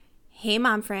Hey,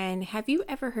 mom friend, have you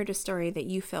ever heard a story that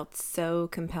you felt so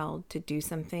compelled to do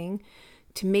something,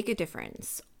 to make a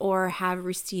difference, or have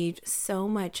received so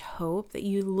much hope that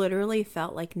you literally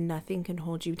felt like nothing can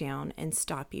hold you down and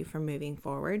stop you from moving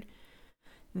forward?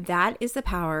 That is the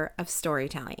power of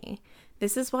storytelling.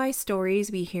 This is why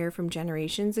stories we hear from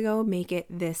generations ago make it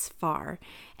this far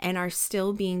and are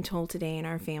still being told today in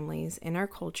our families, in our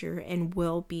culture, and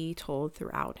will be told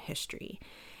throughout history.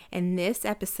 In this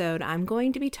episode, I'm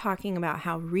going to be talking about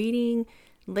how reading,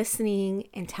 listening,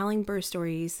 and telling birth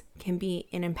stories can be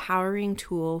an empowering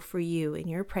tool for you in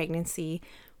your pregnancy,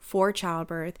 for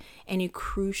childbirth, and a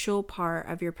crucial part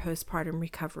of your postpartum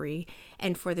recovery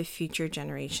and for the future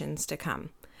generations to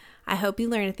come. I hope you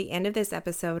learn at the end of this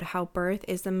episode how birth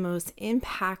is the most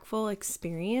impactful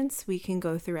experience we can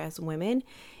go through as women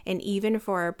and even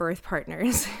for our birth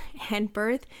partners. And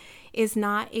birth is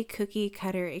not a cookie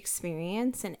cutter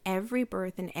experience, and every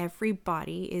birth and every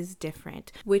body is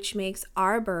different, which makes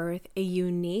our birth a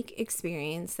unique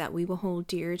experience that we will hold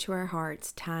dear to our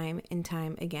hearts time and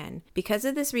time again. Because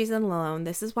of this reason alone,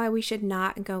 this is why we should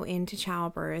not go into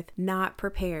childbirth not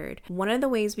prepared. One of the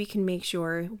ways we can make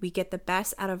sure we get the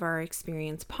best out of our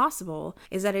experience possible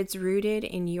is that it's rooted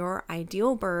in your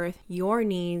ideal birth, your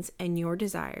needs, and your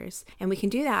desires. And we can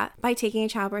do that by taking a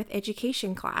childbirth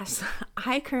education class.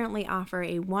 I currently offer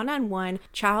a one-on-one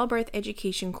childbirth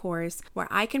education course where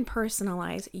I can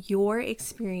personalize your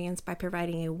experience by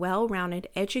providing a well-rounded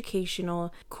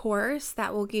educational course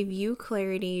that will give you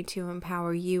clarity to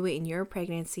empower you in your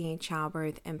pregnancy,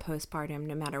 childbirth, and postpartum,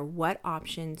 no matter what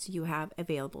options you have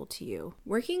available to you.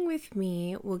 Working with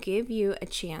me will give you a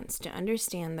chance to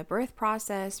understand the birth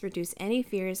process, reduce any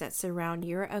fears that surround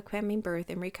your upcoming birth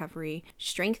and recovery,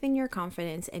 strengthen your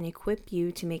confidence, and equip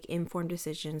you to make informed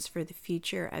decisions for the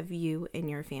future of you and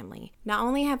your family. Not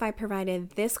only have I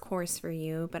provided this course for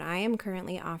you, but I am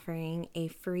currently offering a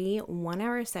free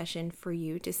 1-hour session for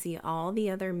you to see all the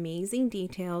other amazing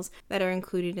details that are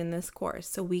included in this course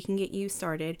so we can get you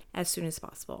started as soon as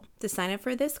possible. To sign up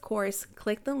for this course,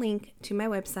 click the link to my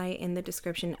website in the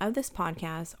description of this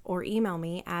podcast or email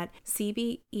me at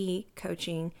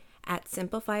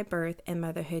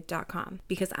cbecoaching@simplifybirthandmotherhood.com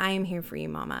because I am here for you,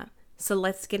 mama. So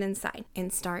let's get inside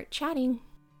and start chatting.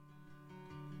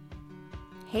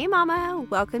 Hey mama,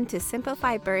 welcome to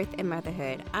Simplify Birth and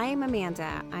Motherhood. I am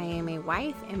Amanda. I am a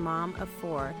wife and mom of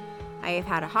 4. I have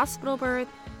had a hospital birth,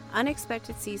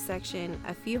 unexpected C-section,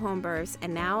 a few home births,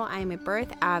 and now I am a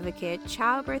birth advocate,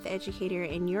 childbirth educator,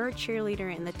 and your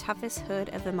cheerleader in the toughest hood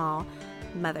of them all,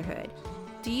 motherhood.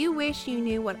 Do you wish you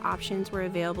knew what options were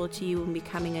available to you when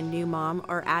becoming a new mom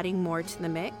or adding more to the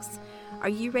mix? Are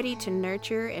you ready to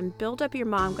nurture and build up your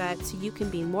mom gut so you can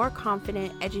be more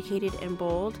confident, educated, and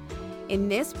bold? In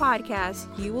this podcast,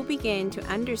 you will begin to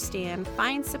understand,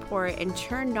 find support, and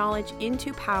turn knowledge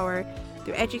into power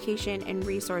through education and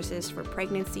resources for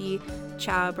pregnancy,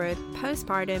 childbirth,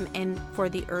 postpartum, and for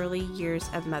the early years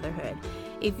of motherhood.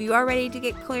 If you are ready to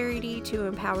get clarity to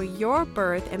empower your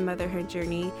birth and motherhood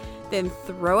journey, then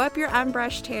throw up your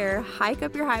unbrushed hair, hike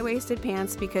up your high-waisted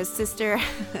pants because, sister,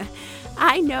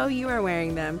 I know you are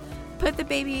wearing them. Put the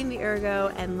baby in the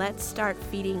ergo and let's start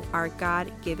feeding our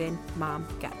God-given mom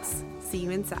guts. See you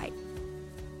inside.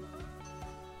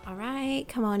 All right,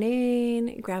 come on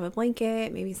in, grab a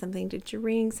blanket, maybe something to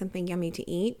drink, something yummy to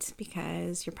eat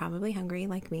because you're probably hungry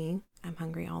like me. I'm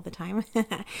hungry all the time.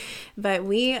 But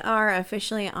we are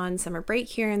officially on summer break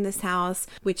here in this house,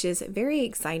 which is very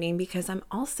exciting because I'm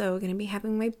also going to be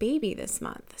having my baby this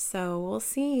month. So we'll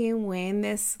see when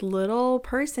this little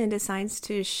person decides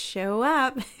to show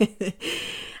up.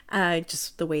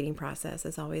 Just the waiting process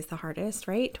is always the hardest,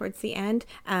 right? Towards the end.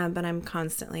 But I'm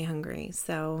constantly hungry.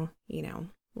 So,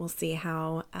 we'll see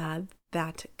how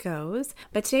that goes.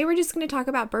 But today we're just going to talk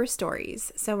about birth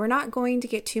stories. So we're not going to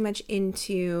get too much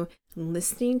into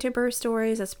listening to birth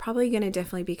stories. That's probably going to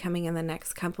definitely be coming in the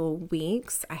next couple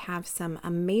weeks. I have some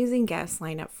amazing guests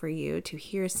lined up for you to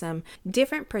hear some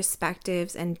different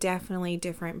perspectives and definitely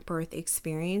different birth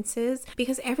experiences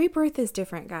because every birth is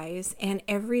different, guys. And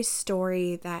every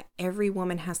story that every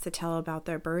woman has to tell about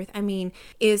their birth,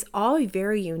 is all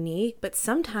very unique, but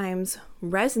sometimes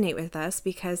resonate with us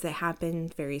because they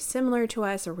happened very similar to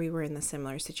us or we were in the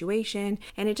similar situation.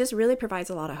 And it just really provides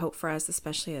a lot of hope for us,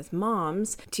 especially as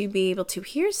moms, to be able to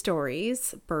hear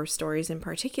stories, birth stories in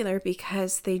particular,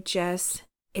 because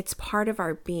it's part of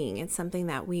our being. It's something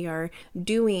that we are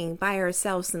doing by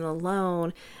ourselves and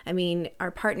alone.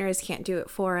 Our partners can't do it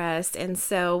for us. And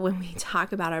so when we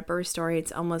talk about our birth story,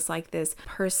 it's almost like this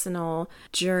personal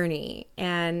journey.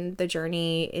 And the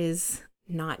journey is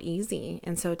not easy.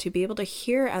 And so to be able to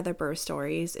hear other birth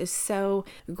stories is so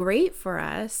great for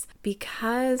us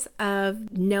because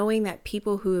of knowing that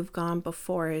people who have gone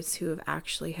before us who have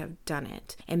actually have done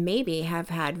it and maybe have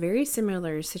had very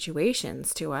similar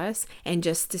situations to us, and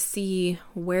just to see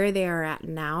where they are at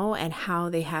now and how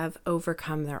they have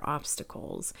overcome their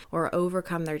obstacles or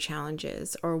overcome their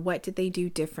challenges, or what did they do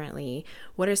differently?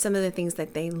 What are some of the things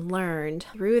that they learned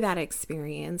through that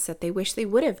experience that they wish they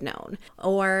would have known,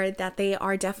 or that they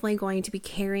are definitely going to be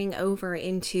carrying over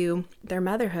into their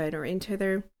motherhood or into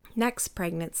their next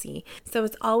pregnancy. So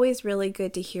it's always really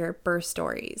good to hear birth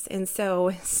stories. And so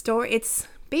it's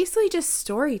basically just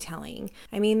storytelling.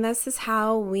 I mean, this is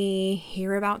how we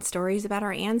hear about stories about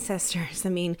our ancestors. I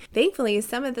mean, thankfully,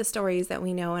 some of the stories that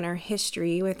we know in our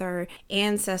history with our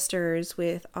ancestors,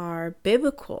 with our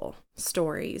biblical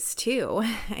stories too.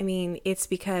 I mean, it's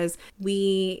because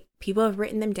people have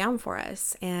written them down for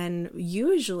us. And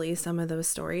usually some of those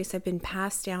stories have been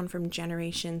passed down from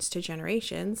generations to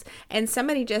generations. And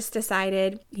somebody just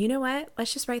decided, you know what,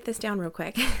 let's just write this down real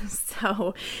quick.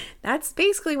 So that's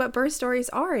basically what birth stories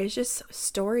are, is just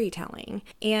storytelling.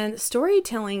 And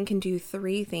storytelling can do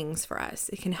three things for us.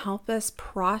 It can help us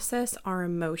process our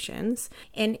emotions.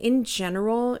 And in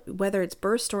general, whether it's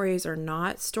birth stories or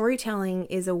not, storytelling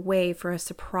is a way for us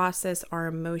to process our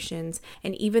emotions.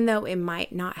 And even though we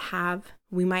might not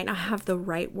have the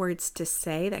right words to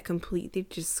say that completely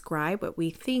describe what we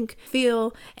think,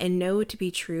 feel, and know to be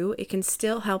true, it can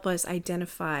still help us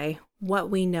identify what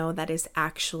we know that is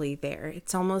actually there.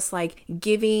 It's almost like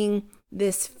giving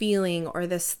this feeling or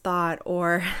this thought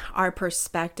or our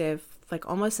perspective like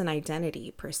almost an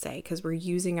identity per se, because we're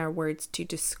using our words to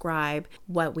describe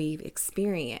what we've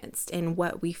experienced and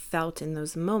what we felt in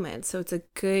those moments. So it's a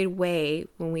good way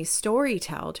when we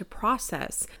storytell to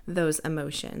process those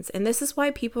emotions. And this is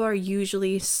why people are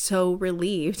usually so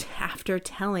relieved after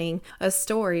telling a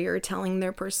story or telling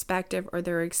their perspective or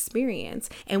their experience.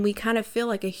 And we kind of feel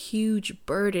like a huge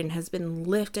burden has been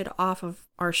lifted off of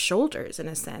our shoulders in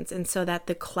a sense, and so that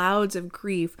the clouds of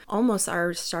grief almost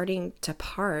are starting to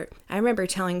part. I remember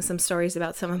telling some stories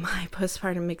about some of my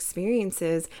postpartum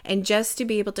experiences, and just to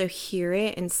be able to hear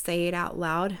it and say it out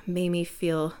loud made me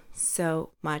feel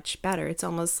so much better. It's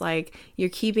almost like you're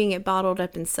keeping it bottled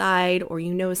up inside, or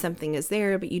you know something is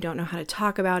there, but you don't know how to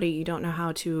talk about it. You don't know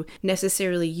how to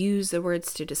necessarily use the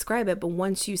words to describe it. But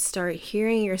once you start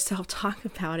hearing yourself talk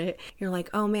about it, you're like,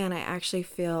 oh man, I actually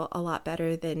feel a lot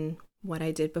better than what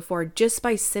I did before, just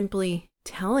by simply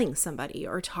telling somebody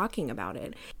or talking about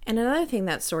it. And another thing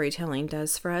that storytelling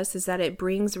does for us is that it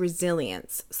brings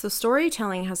resilience. So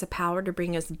storytelling has a power to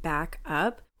bring us back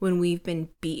up when we've been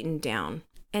beaten down.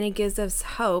 And it gives us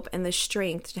hope and the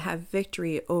strength to have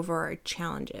victory over our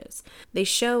challenges. They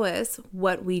show us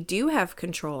what we do have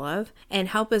control of and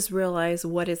help us realize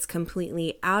what is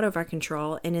completely out of our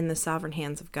control and in the sovereign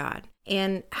hands of God,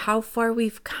 and how far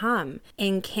we've come,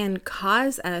 and can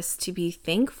cause us to be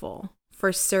thankful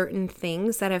for certain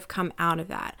things that have come out of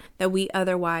that we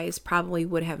otherwise probably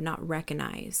would have not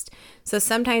recognized. So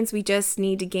sometimes we just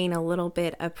need to gain a little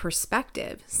bit of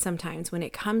perspective sometimes when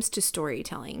it comes to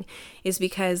storytelling, is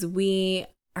because we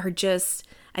are just,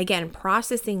 again,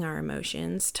 processing our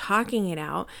emotions, talking it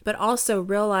out, but also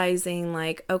realizing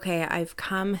like, okay, I've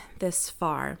come this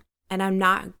far.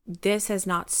 And this has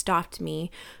not stopped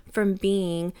me from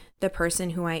being the person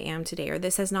who I am today, or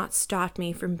this has not stopped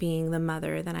me from being the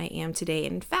mother that I am today.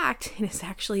 In fact, it has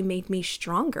actually made me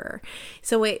stronger.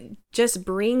 So it just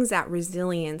brings that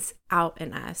resilience out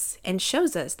in us and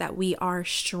shows us that we are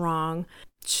strong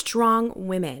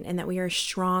women, and that we are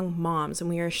strong moms, and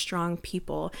we are strong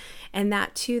people. And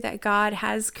that too, that God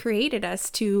has created us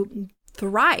to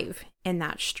thrive in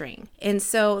that strength. And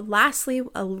so lastly,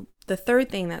 the third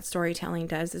thing that storytelling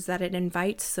does is that it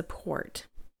invites support.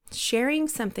 Sharing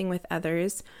something with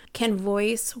others can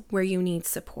voice where you need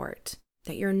support,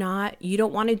 that you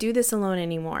don't want to do this alone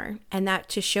anymore. And that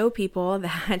to show people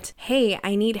that, hey,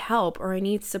 I need help or I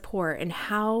need support, and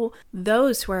how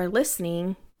those who are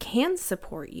listening can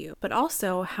support you, but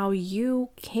also how you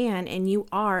can and you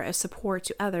are a support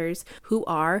to others who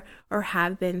are or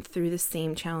have been through the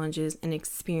same challenges and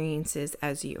experiences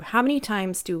as you. How many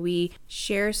times do we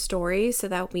share stories so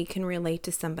that we can relate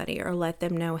to somebody or let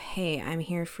them know, hey, I'm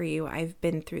here for you, I've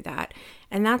been through that?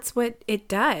 And that's what it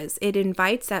does. It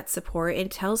invites that support.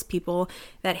 It tells people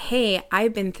that, hey,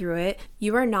 I've been through it.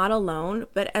 You are not alone,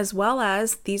 but as well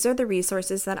as these are the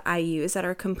resources that I use that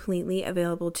are completely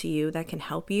available to you that can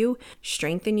help you,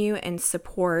 strengthen you, and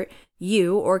support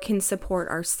you, or can support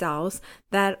ourselves,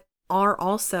 that are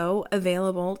also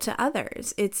available to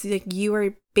others. It's like you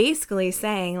are basically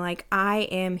saying, like, I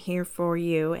am here for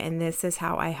you, and this is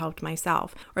how I helped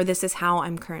myself, or this is how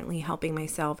I'm currently helping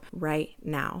myself right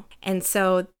now. And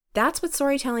so that's what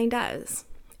storytelling does.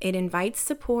 It invites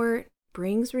support,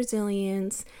 brings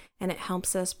resilience, and it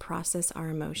helps us process our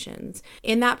emotions.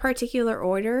 In that particular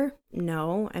order,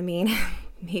 no. I mean,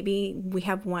 maybe we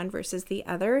have one versus the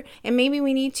other, and maybe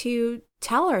we need to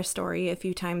tell our story a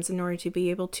few times in order to be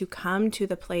able to come to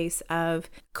the place of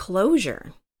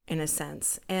closure, in a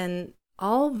sense. And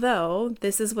although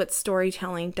this is what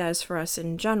storytelling does for us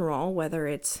in general, whether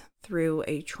it's through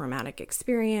a traumatic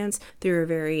experience, through a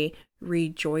very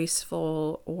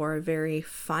rejoiceful or very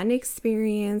fun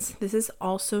experience, this is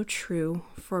also true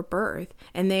for birth.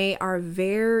 And there are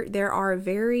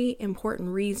very important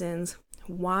reasons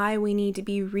why we need to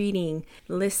be reading,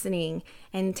 listening,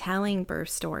 and telling birth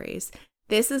stories.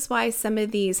 This is why some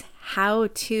of these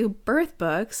how-to birth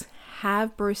books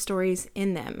have birth stories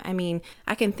in them. I mean,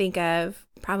 I can think of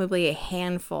probably a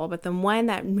handful, but the one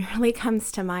that really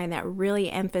comes to mind that really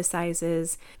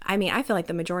emphasizes, I feel like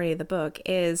the majority of the book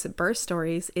is birth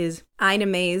stories, is Ina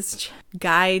May's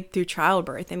Guide Through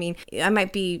Childbirth. I mean, I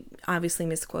might be obviously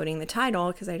misquoting the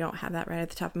title because I don't have that right at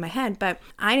the top of my head, but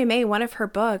Ina May, one of her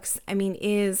books,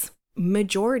 is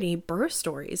majority birth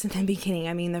stories in the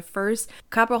beginning. The first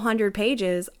couple hundred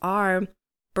pages are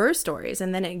birth stories,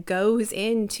 and then it goes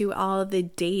into all the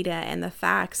data and the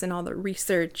facts and all the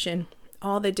research and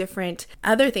all the different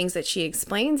other things that she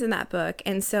explains in that book.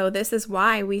 And so this is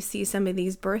why we see some of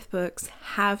these birth books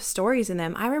have stories in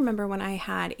them. I remember when I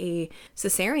had a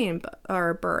cesarean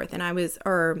birth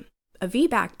or a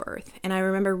VBAC birth, and I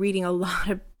remember reading a lot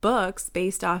of books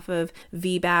based off of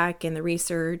VBAC and the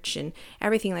research and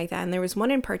everything like that. And there was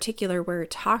one in particular where it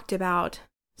talked about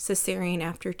cesarean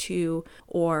after 2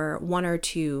 or 1 or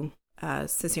 2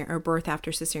 cesarean, or birth after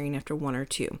cesarean after 1 or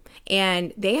 2.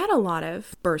 And they had a lot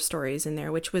of birth stories in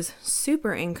there, which was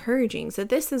super encouraging. So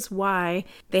this is why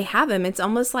they have them. It's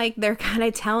almost like they're kind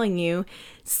of telling you,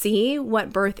 see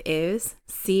what birth is,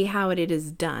 see how it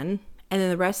is done. And then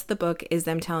the rest of the book is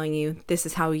them telling you, this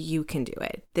is how you can do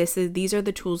it. These are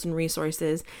the tools and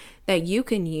resources that you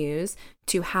can use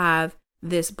to have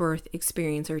this birth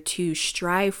experience, or to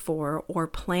strive for or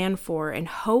plan for and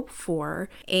hope for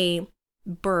a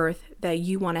birth that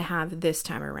you want to have this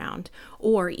time around.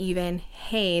 Or even,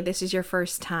 hey, this is your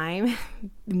first time.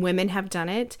 Women have done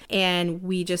it. And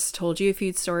we just told you a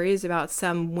few stories about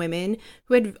some women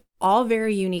who had all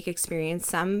very unique experience,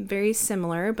 some very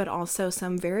similar, but also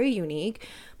some very unique.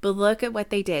 But look at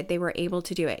what they did. They were able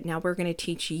to do it. Now we're going to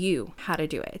teach you how to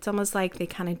do it. It's almost like they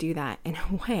kind of do that in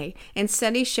a way. And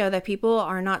studies show that people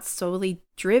are not solely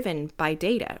driven by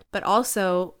data, but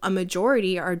also a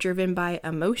majority are driven by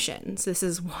emotions. This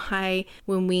is why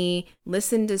when we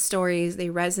listen to stories, they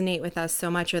resonate with us so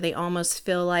much, or they almost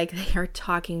feel like they are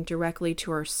talking directly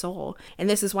to our soul. And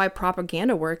this is why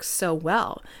propaganda works so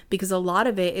well, because a lot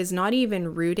of it is not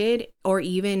even rooted or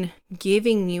even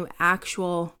giving you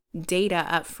actual data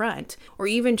up front, or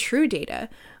even true data,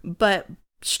 but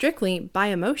strictly by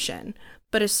emotion.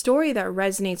 But a story that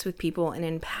resonates with people and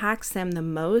impacts them the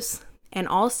most, and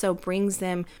also brings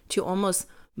them to almost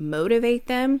motivate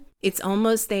them. It's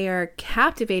almost they are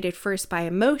captivated first by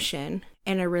emotion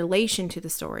and a relation to the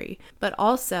story, but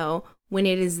also when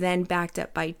it is then backed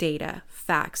up by data,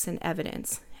 facts, and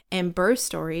evidence. And birth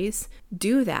stories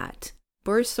do that.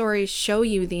 Birth stories show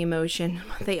you the emotion,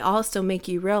 but they also make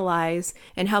you realize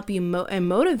and help you and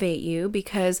motivate you,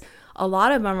 because a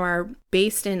lot of them are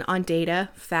based on data,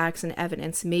 facts, and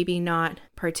evidence, maybe not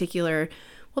particular,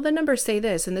 well, the numbers say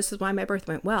this, and this is why my birth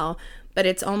went well, but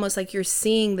it's almost like you're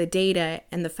seeing the data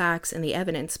and the facts and the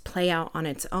evidence play out on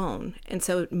its own. And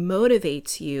so it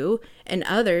motivates you and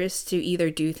others to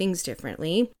either do things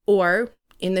differently, or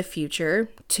in the future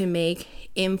to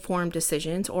make informed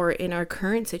decisions, or in our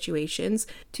current situations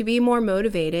to be more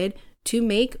motivated to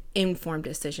make informed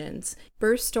decisions.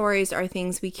 Birth stories are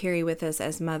things we carry with us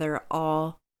as mother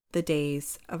all the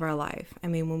days of our life.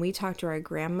 When we talk to our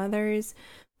grandmothers,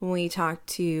 when we talk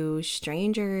to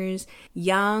strangers,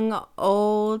 young,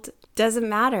 old, doesn't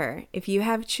matter. If you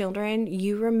have children,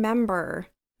 you remember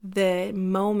the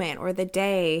moment or the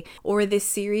day or the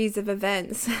series of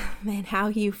events and how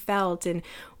you felt and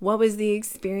what was the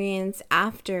experience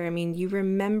after. You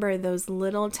remember those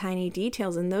little tiny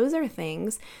details, and those are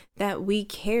things that we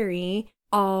carry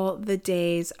all the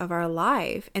days of our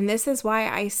life. And this is why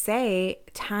I say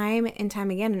time and time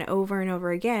again and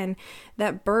over again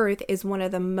that birth is one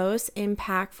of the most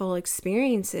impactful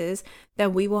experiences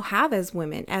that we will have as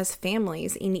women, as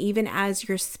families, and even as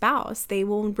your spouse. They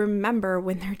will remember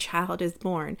when their child is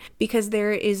born because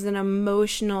there is an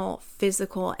emotional,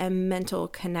 physical, and mental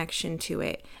connection to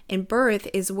it. And birth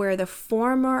is where the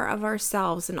former of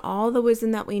ourselves and all the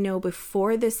wisdom that we know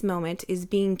before this moment is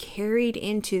being carried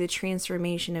into the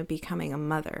transformation of becoming a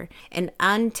mother, an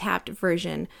untapped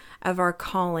version of our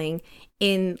calling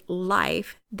in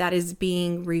life that is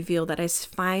being revealed, that has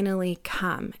finally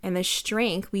come, and the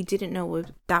strength we didn't know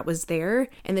that was there,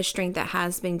 and the strength that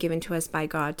has been given to us by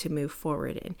God to move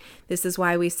forward in. This is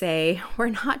why we say we're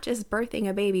not just birthing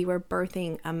a baby, we're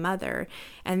birthing a mother.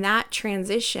 And that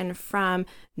transition from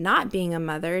not being a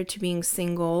mother to being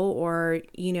single, or,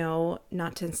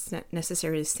 not to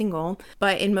necessarily single,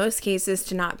 but in most cases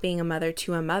to not being a mother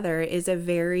to a mother, is a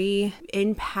very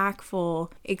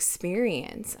impactful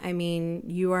experience. I mean,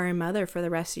 you are a mother for the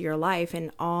rest of your life,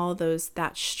 and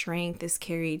that strength is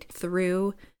carried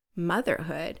through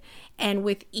motherhood. And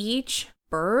with each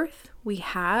birth we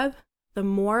have, the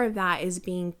more of that is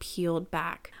being peeled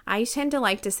back. I tend to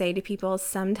like to say to people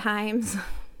sometimes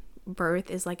birth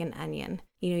is like an onion.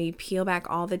 You peel back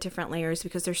all the different layers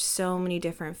because there's so many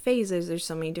different phases, there's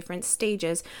so many different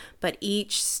stages, but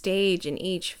each stage and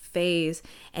each phase,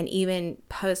 and even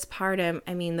postpartum,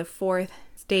 the fourth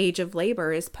stage of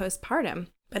labor is postpartum,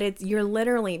 but you're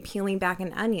literally peeling back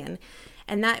an onion.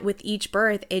 And that with each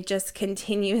birth, it just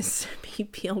continues to be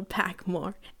peeled back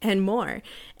more and more.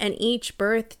 And each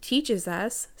birth teaches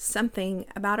us something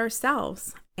about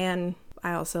ourselves. And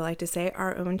I also like to say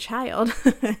our own child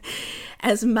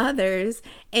as mothers,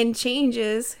 and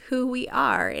changes who we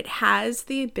are. It has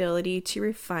the ability to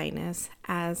refine us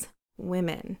as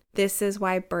women. This is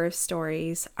why birth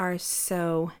stories are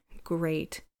so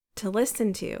great to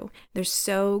listen to. They're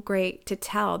so great to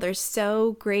tell. They're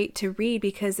so great to read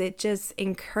because it just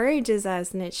encourages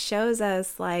us and it shows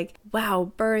us like,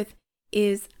 wow, birth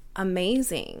is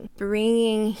amazing.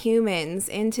 Bringing humans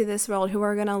into this world who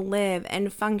are going to live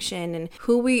and function, and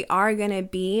who we are going to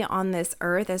be on this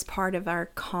earth as part of our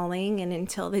calling, and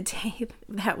until the day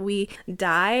that we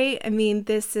die.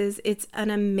 It's an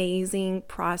amazing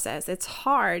process. It's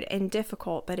hard and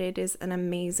difficult, but it is an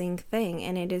amazing thing,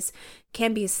 and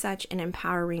can be such an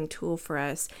empowering tool for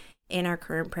us in our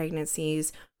current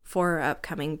pregnancies, for our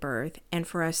upcoming birth, and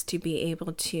for us to be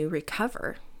able to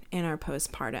recover in our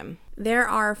postpartum. There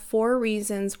are 4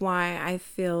 reasons why I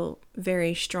feel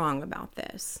very strong about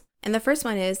this. And the first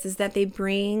one is that they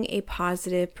bring a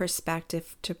positive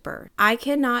perspective to birth. I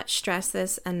cannot stress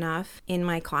this enough in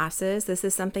my classes. This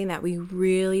is something that we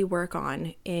really work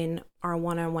on in our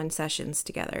one-on-one sessions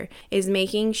together, is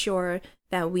making sure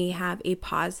that we have a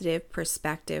positive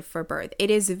perspective for birth. It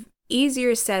is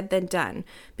easier said than done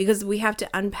because we have to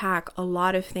unpack a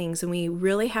lot of things, and we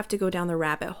really have to go down the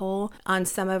rabbit hole on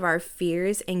some of our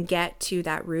fears and get to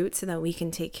that root so that we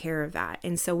can take care of that.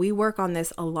 And so we work on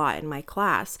this a lot in my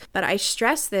class, but I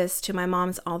stress this to my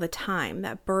moms all the time,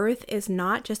 that birth is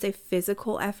not just a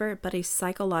physical effort, but a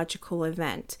psychological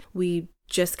event. We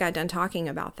just got done talking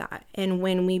about that. And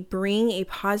when we bring a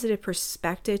positive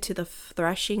perspective to the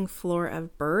threshing floor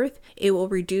of birth, it will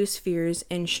reduce fears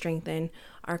and strengthen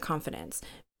our confidence.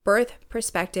 Birth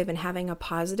perspective, and having a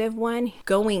positive one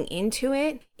going into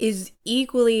it, is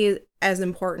equally as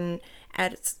important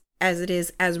as it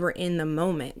is as we're in the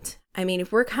moment.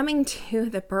 If we're coming to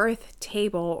the birth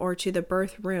table or to the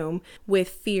birth room with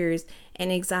fears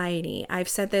and anxiety, I've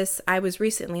said this, I was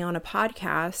recently on a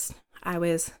podcast.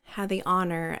 I had the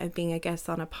honor of being a guest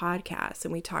on a podcast,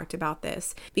 and we talked about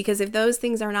this, because if those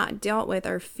things are not dealt with,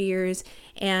 our fears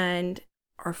and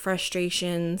our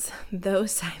frustrations,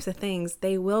 those types of things,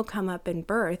 they will come up in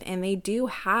birth, and they do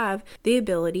have the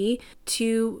ability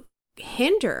to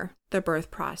hinder the birth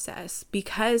process,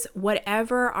 because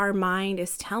whatever our mind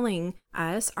is telling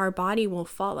us, our body will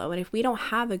follow. And if we don't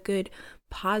have a good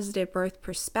positive birth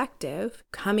perspective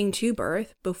coming to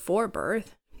birth, before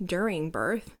birth, during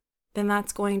birth, then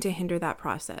that's going to hinder that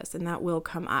process, and that will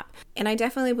come up. And I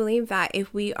definitely believe that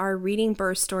if we are reading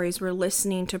birth stories, we're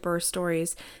listening to birth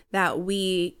stories, that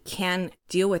we can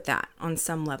deal with that on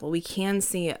some level. We can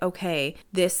see, okay,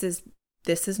 this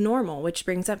is normal, which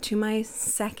brings up to my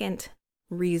second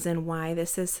reason why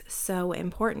this is so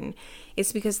important.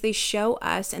 It's because they show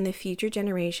us and the future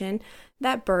generation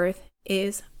that birth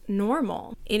is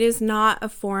normal. It is not a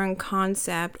foreign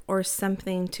concept or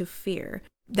something to fear.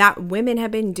 that women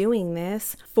have been doing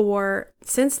this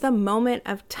since the moment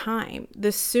of time.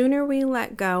 The sooner we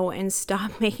let go and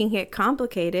stop making it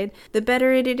complicated, the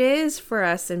better it is for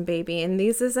us and baby. And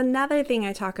this is another thing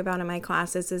I talk about in my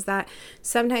classes, is that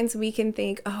sometimes we can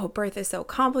think, oh, birth is so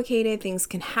complicated, things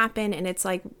can happen. And it's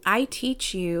like, I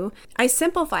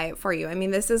simplify it for you. I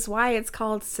mean, this is why it's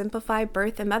called Simplify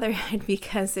Birth and Motherhood,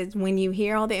 because when you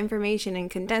hear all the information and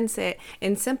condense it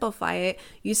and simplify it,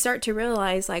 you start to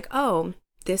realize like, oh,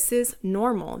 this is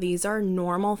normal. These are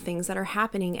normal things that are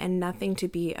happening and nothing to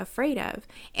be afraid of.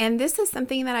 And this is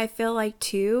something that I feel like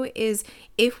too, is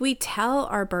if we tell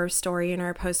our birth story and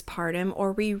our postpartum,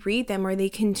 or we read them, or they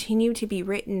continue to be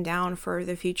written down for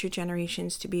the future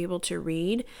generations to be able to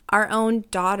read, our own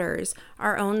daughters,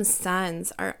 our own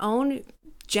sons, our own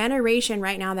generation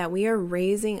right now that we are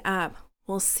raising up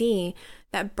will see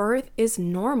that birth is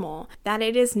normal, that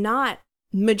it is not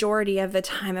majority of the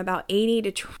time, about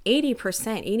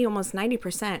 80%, almost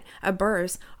 90% of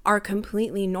births are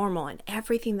completely normal, and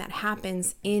everything that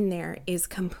happens in there is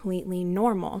completely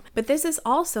normal. But this is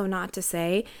also not to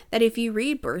say that if you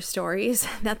read birth stories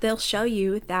that they'll show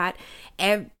you that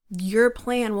your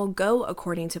plan will go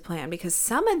according to plan, because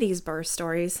some of these birth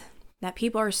stories that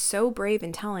people are so brave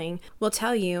in telling will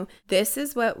tell you, this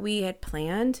is what we had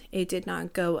planned, it did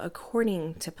not go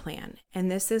according to plan,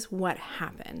 and this is what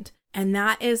happened. And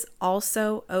that is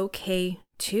also okay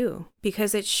too,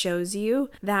 because it shows you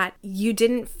that you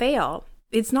didn't fail.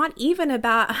 It's not even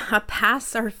about a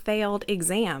pass or failed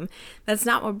exam. That's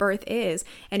not what birth is.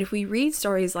 And if we read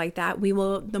stories like that,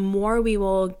 the more we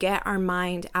will get our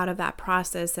mind out of that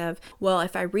process of, well,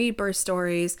 if I read birth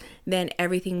stories, then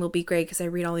everything will be great because I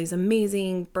read all these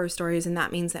amazing birth stories, and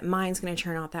that means that mine's going to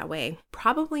turn out that way.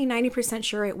 Probably 90%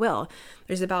 sure it will.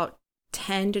 There's about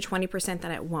 10 to 20%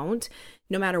 that it won't,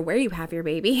 no matter where you have your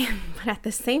baby. But at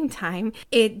the same time,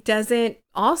 it doesn't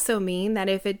also mean that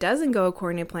if it doesn't go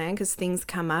according to plan, because things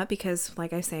come up, because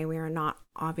like I say, we are not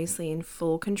obviously in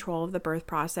full control of the birth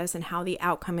process and how the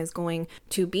outcome is going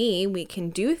to be. We can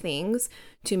do things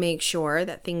to make sure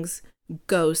that things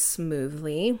go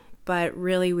smoothly, but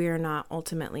really we are not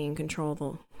ultimately in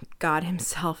control. God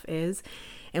himself is.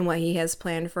 And what he has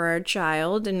planned for our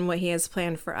child and what he has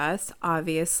planned for us,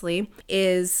 obviously,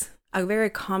 is a very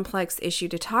complex issue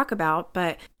to talk about.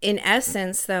 But in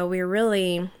essence, though,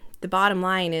 the bottom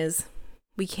line is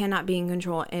we cannot be in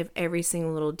control of every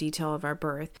single little detail of our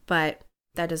birth. But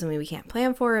that doesn't mean we can't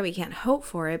plan for it, we can't hope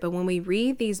for it. But when we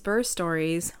read these birth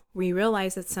stories, we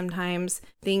realize that sometimes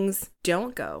things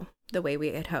don't go the way we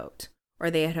had hoped,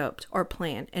 or they had hoped, or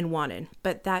planned and wanted.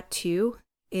 But that too,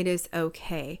 it is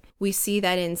okay. We see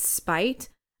that in spite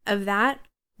of that,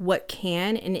 what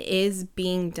can and is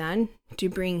being done to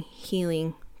bring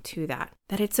healing to that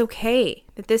it's okay,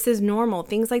 that this is normal.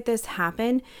 Things like this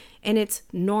happen and it's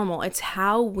normal. It's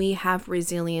how we have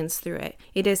resilience through it.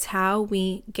 It is how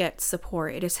we get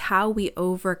support. It is how we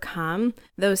overcome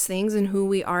those things and who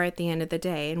we are at the end of the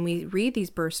day. And we read these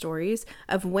birth stories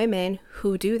of women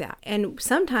who do that. And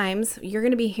sometimes you're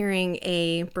going to be hearing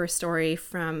a birth story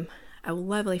from a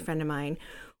lovely friend of mine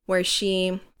where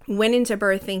she went into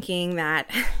birth thinking that,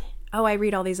 oh, I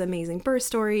read all these amazing birth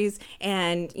stories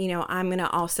and, I'm going to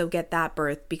also get that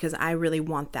birth because I really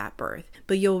want that birth.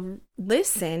 But you'll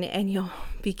listen and you'll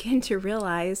begin to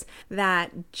realize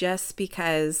that just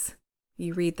because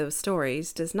you read those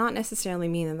stories does not necessarily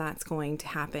mean that that's going to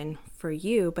happen for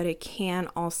you, but it can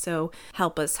also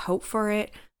help us hope for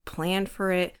it, plan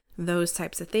for it, those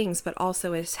types of things, but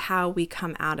also is how we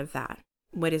come out of that.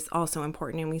 What is also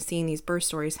important, and we see in these birth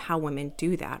stories how women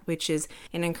do that, which is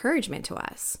an encouragement to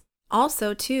us.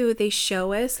 Also, too, they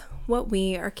show us what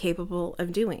we are capable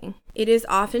of doing. It is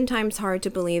oftentimes hard to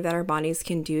believe that our bodies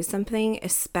can do something,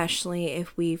 especially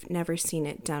if we've never seen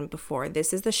it done before.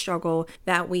 This is the struggle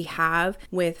that we have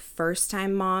with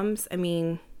first-time moms. I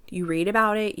mean, you read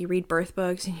about it, you read birth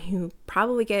books, and you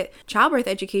probably get childbirth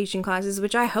education classes,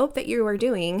 which I hope that you are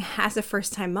doing as a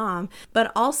first-time mom.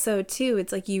 But also, too,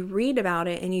 it's like you read about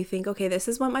it and you think, okay, this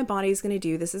is what my body is going to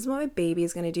do. This is what my baby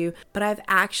is going to do. But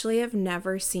I've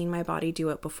never seen my body do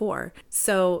it before.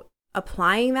 So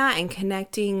applying that and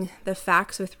connecting the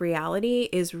facts with reality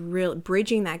is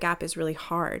bridging that gap is really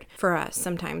hard for us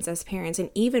sometimes as parents,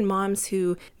 and even moms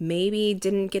who maybe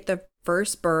didn't get the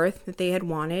first birth that they had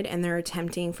wanted and they're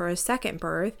attempting for a second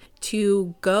birth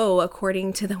to go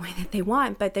according to the way that they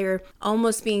want, but they're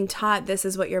almost being taught this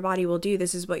is what your body will do,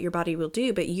 this is what your body will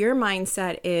do. But your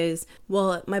mindset is,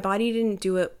 well, my body didn't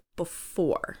do it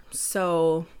before,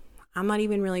 so I'm not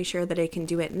even really sure that it can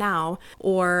do it now,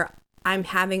 or I'm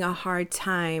having a hard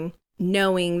time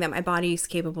knowing that my body is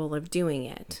capable of doing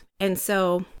it. And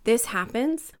so this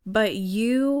happens, but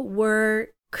you were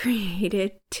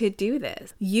created to do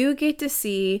this. You get to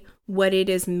see what it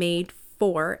is made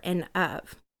for and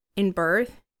of. In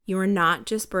birth, you are not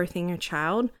just birthing a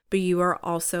child, but you are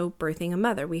also birthing a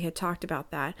mother. We had talked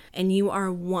about that. And you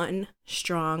are one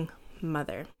strong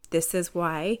mother. This is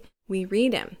why we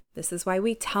read them. This is why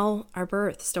we tell our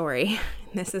birth story.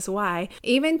 This is why,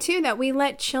 even too, that we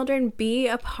let children be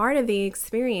a part of the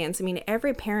experience. I mean,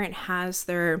 every parent has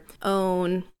their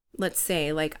own, let's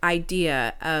say, like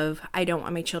idea of, I don't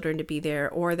want my children to be there,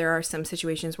 or there are some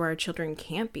situations where our children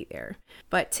can't be there.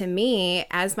 But to me,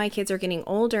 as my kids are getting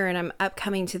older and I'm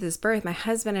upcoming to this birth, my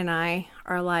husband and I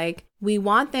are like, we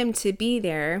want them to be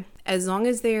there as long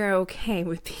as they're okay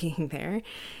with being there.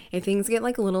 If things get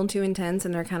like a little too intense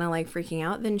and they're kind of like freaking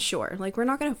out, then sure, like we're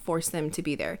not going to force them to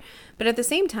be there. But at the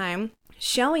same time,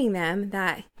 showing them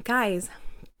that, guys,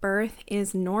 birth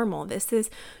is normal. This is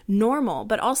normal.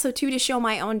 But also too, to show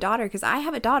my own daughter, because I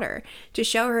have a daughter, to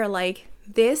show her like,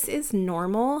 this is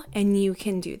normal and you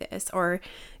can do this. Or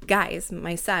guys,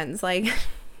 my sons, like,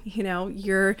 you know,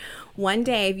 you're one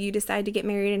day, if you decide to get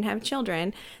married and have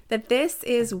children, that this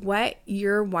is what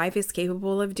your wife is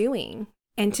capable of doing.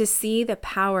 And to see the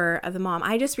power of the mom.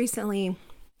 I just recently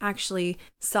actually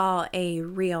saw a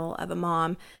reel of a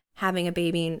mom having a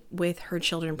baby with her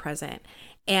children present.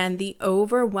 And the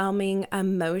overwhelming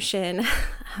emotion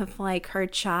of like her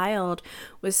child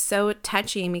was so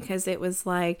touching, because it was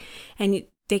like, and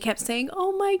they kept saying,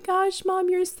 oh my gosh, Mom,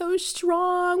 you're so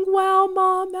strong. Wow,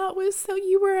 Mom,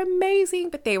 you were amazing.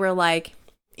 But they were like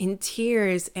in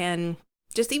tears, and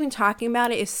just even talking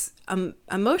about it is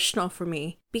emotional for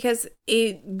me, because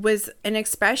it was an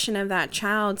expression of that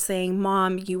child saying,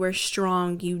 Mom, you were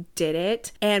strong, you did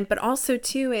it. But also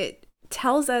too, it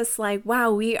tells us like,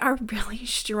 wow, we are really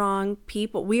strong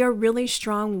people. We are really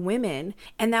strong women,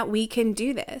 and that we can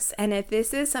do this. And if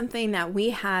this is something that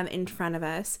we have in front of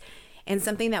us and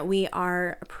something that we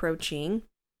are approaching,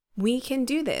 we can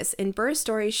do this. And birth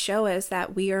stories show us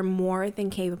that we are more than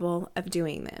capable of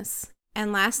doing this.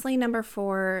 And lastly, number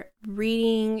 4,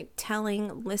 reading,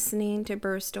 telling, listening to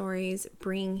birth stories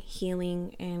bring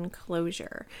healing and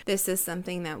closure. This is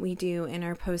something that we do in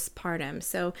our postpartum.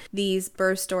 So these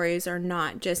birth stories are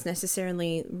not just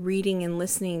necessarily reading and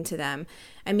listening to them.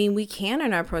 I mean, we can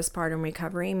in our postpartum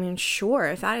recovery. I mean, sure,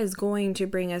 if that is going to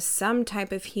bring us some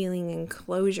type of healing and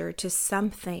closure to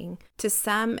something, to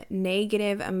some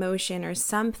negative emotion or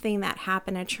something that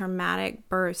happened, a traumatic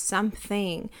birth,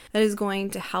 something that is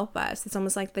going to help us. It's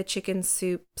almost like the chicken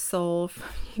soup soul,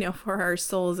 for our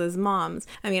souls as moms.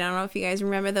 I mean, I don't know if you guys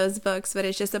remember those books, but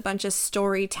it's just a bunch of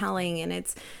storytelling, and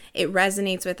it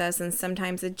resonates with us, and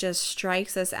sometimes it just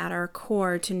strikes us at our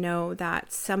core to know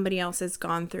that somebody else has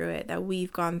gone through it, that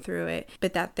we've gone through it,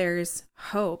 but that there's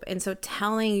hope. And so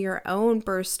telling your own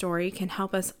birth story can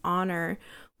help us honor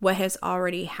what has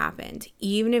already happened.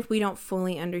 Even if we don't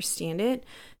fully understand it,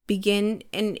 begin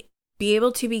and be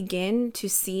able to begin to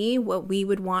see what we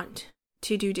would want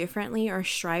to do differently or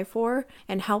strive for,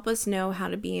 and help us know how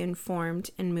to be informed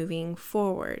and moving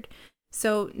forward.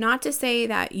 So not to say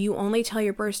that you only tell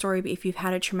your birth story if you've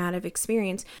had a traumatic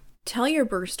experience. Tell your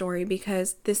birth story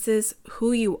because this is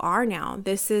who you are now.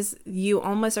 This is, you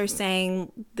almost are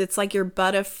saying, it's like your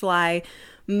butterfly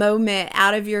moment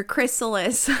out of your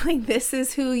chrysalis. Like, this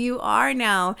is who you are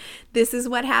now. This is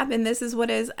what happened. This is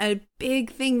what is a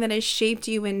big thing that has shaped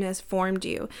you and has formed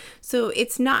you. So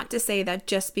it's not to say that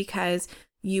just because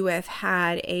you have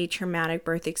had a traumatic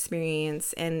birth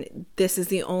experience and this is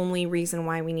the only reason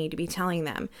why we need to be telling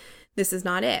them. This is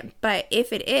not it. But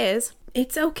if it is,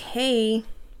 it's okay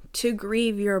to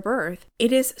grieve your birth.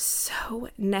 It is so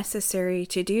necessary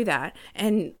to do that.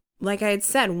 And like I had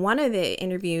said, one of the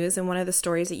interviews and one of the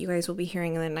stories that you guys will be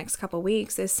hearing in the next couple of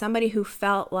weeks is somebody who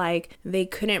felt like they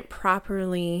couldn't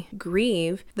properly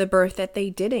grieve the birth that they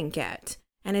didn't get.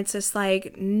 And it's just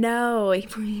like, no,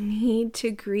 we need to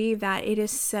grieve that. It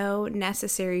is so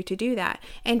necessary to do that.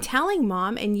 And telling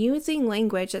mom and using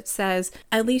language that says,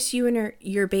 at least you and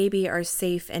your baby are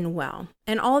safe and well.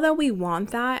 And although we want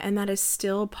that, and that is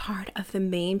still part of the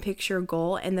main picture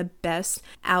goal and the best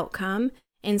outcome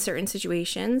in certain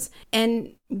situations.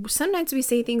 And sometimes we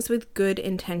say things with good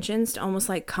intentions to almost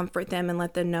like comfort them and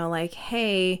let them know like,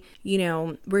 hey,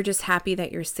 we're just happy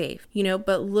that you're safe,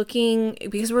 but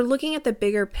because we're looking at the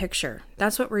bigger picture.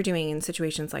 That's what we're doing in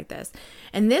situations like this.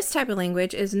 And this type of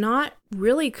language is not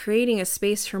really creating a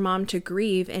space for mom to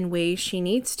grieve in ways she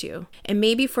needs to. And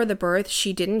maybe for the birth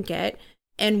she didn't get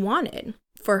and wanted.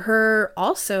 for her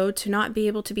also to not be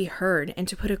able to be heard and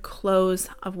to put a close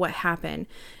of what happened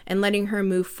and letting her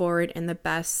move forward in the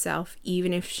best self,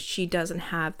 even if she doesn't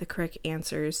have the correct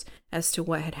answers as to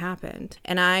what had happened.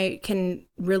 And I can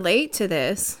relate to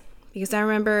this because I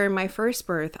remember my first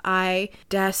birth, I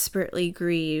desperately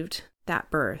grieved that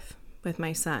birth with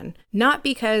my son. Not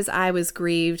because I was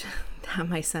grieved that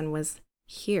my son was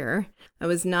here. That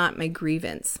was not my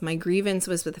grievance. My grievance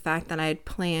was with the fact that I had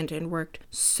planned and worked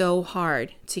so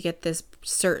hard to get this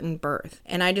certain birth.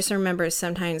 And I just remember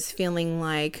sometimes feeling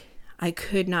like I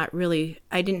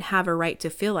didn't have a right to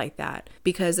feel like that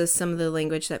because of some of the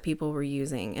language that people were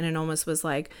using. And it almost was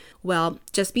like, well,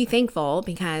 just be thankful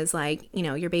because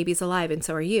your baby's alive and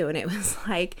so are you. And it was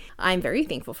like, I'm very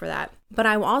thankful for that. But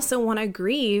I also want to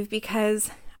grieve because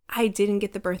I didn't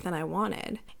get the birth that I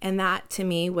wanted. And that to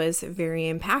me was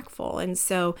very impactful. And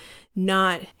so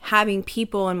not having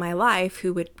people in my life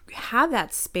who would have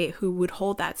that space, who would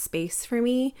hold that space for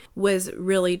me was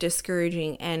really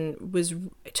discouraging and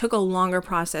it took a longer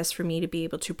process for me to be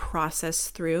able to process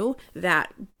through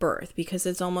that birth because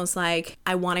it's almost like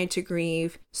I wanted to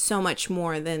grieve so much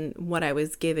more than what I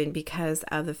was given because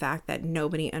of the fact that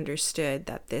nobody understood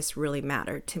that this really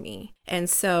mattered to me. And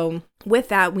so with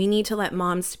that, we need to let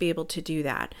moms be able to do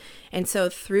that. And so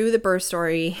through the birth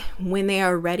story, when they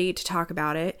are ready to talk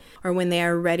about it or when they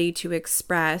are ready to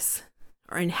express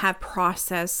and have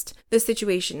processed the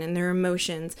situation and their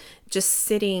emotions, just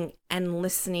sitting and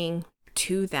listening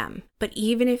to them. But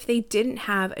even if they didn't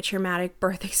have a traumatic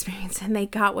birth experience and they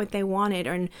got what they wanted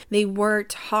and they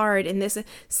worked hard and this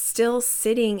still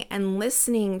sitting and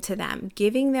listening to them,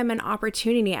 giving them an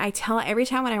opportunity. I tell every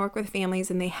time when I work with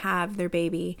families and they have their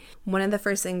baby, one of the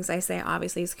first things I say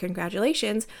obviously is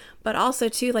congratulations, but also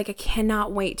too, I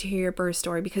cannot wait to hear your birth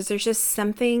story because there's just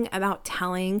something about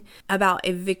telling about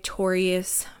a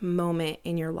victorious moment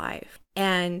in your life.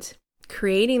 And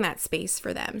creating that space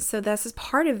for them. So this is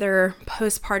part of their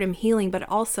postpartum healing, but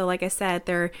also, like I said,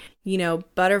 they're,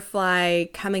 butterfly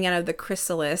coming out of the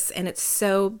chrysalis, and it's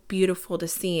so beautiful to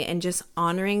see and just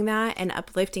honoring that and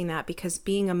uplifting that because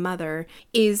being a mother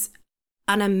is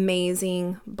an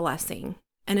amazing blessing,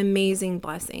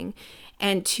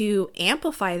 And to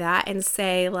amplify that and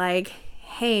say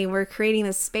hey, we're creating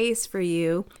this space for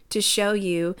you to show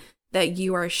you that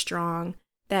you are strong,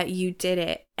 that you did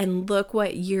it, and look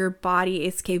what your body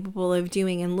is capable of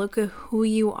doing, and look at who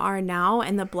you are now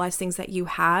and the blessings that you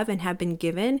have and have been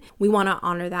given. We want to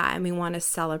honor that and we want to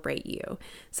celebrate you.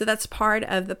 So that's part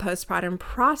of the postpartum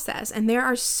process. And there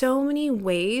are so many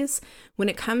ways when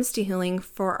it comes to healing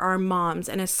for our moms,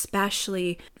 and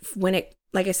especially when it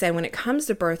comes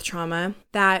to birth trauma,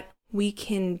 that we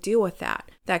can deal with that.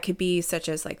 That could be such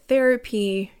as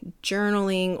therapy,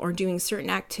 journaling, or doing certain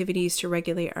activities to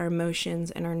regulate our emotions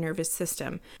and our nervous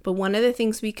system. But one of the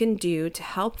things we can do to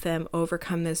help them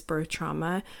overcome this birth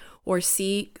trauma or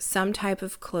seek some type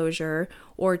of closure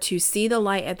or to see the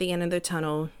light at the end of the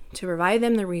tunnel, to provide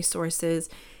them the resources,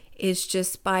 is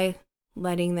just by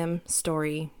letting them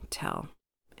story tell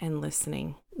and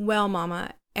listening. Well,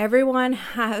 Mama, everyone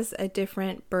has a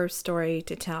different birth story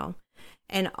to tell.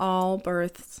 And all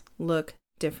births look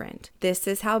different. This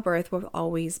is how birth will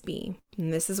always be.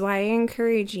 And this is why I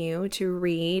encourage you to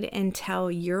read and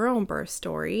tell your own birth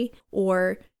story,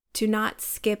 or to not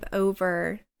skip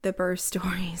over the birth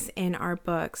stories in our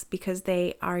books because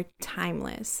they are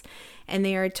timeless and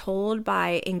they are told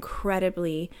by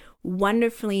incredibly,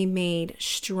 wonderfully made,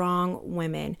 strong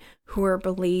women who are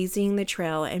blazing the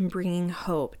trail and bringing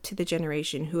hope to the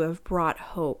generation who have brought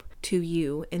hope to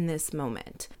you in this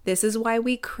moment. This is why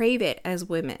we crave it as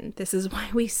women. This is why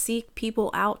we seek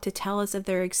people out to tell us of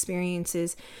their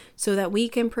experiences so that we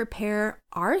can prepare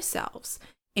ourselves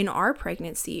in our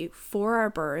pregnancy for our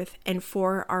birth and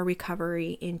for our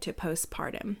recovery into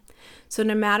postpartum. So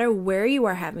no matter where you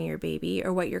are having your baby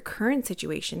or what your current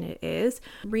situation is,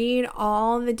 read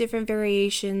all the different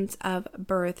variations of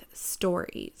birth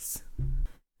stories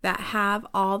that have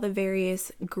all the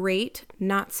various great,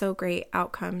 not so great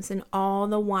outcomes, and all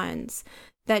the ones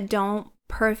that don't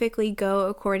perfectly go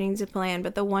according to plan,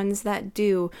 but the ones that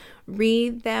do,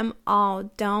 read them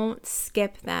all. Don't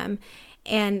skip them.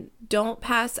 And don't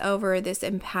pass over this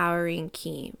empowering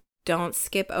key. Don't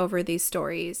skip over these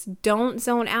stories. Don't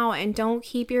zone out and don't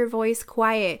keep your voice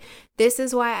quiet. This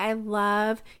is why I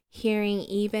love hearing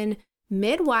even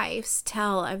midwives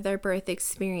tell of their birth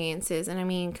experiences. And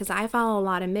because I follow a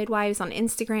lot of midwives on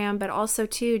Instagram, but also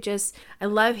too, I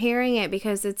love hearing it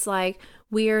because it's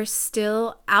we are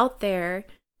still out there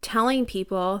telling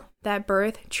people that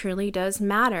birth truly does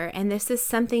matter. And this is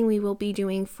something we will be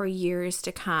doing for years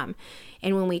to come.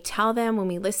 And when we tell them, when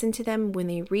we listen to them, when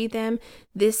they read them,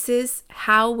 this is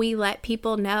how we let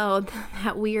people know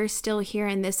that we are still here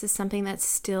and this is something that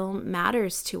still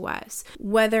matters to us.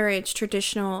 Whether it's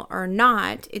traditional or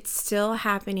not, it's still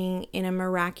happening in a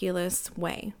miraculous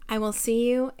way. I will see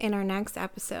you in our next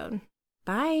episode.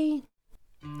 Bye.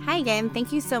 Hi again.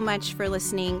 Thank you so much for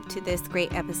listening to this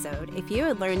great episode. If you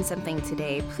had learned something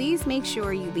today, please make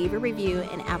sure you leave a review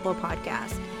in Apple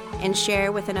Podcasts and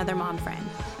share with another mom friend.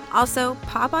 Also,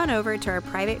 pop on over to our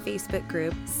private Facebook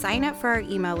group, sign up for our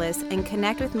email list, and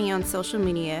connect with me on social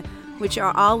media, which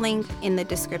are all linked in the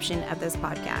description of this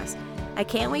podcast. I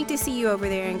can't wait to see you over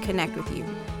there and connect with you.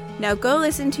 Now go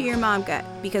listen to your mom gut,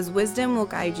 because wisdom will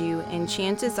guide you and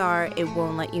chances are it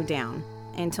won't let you down.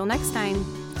 Until next time,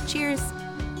 cheers.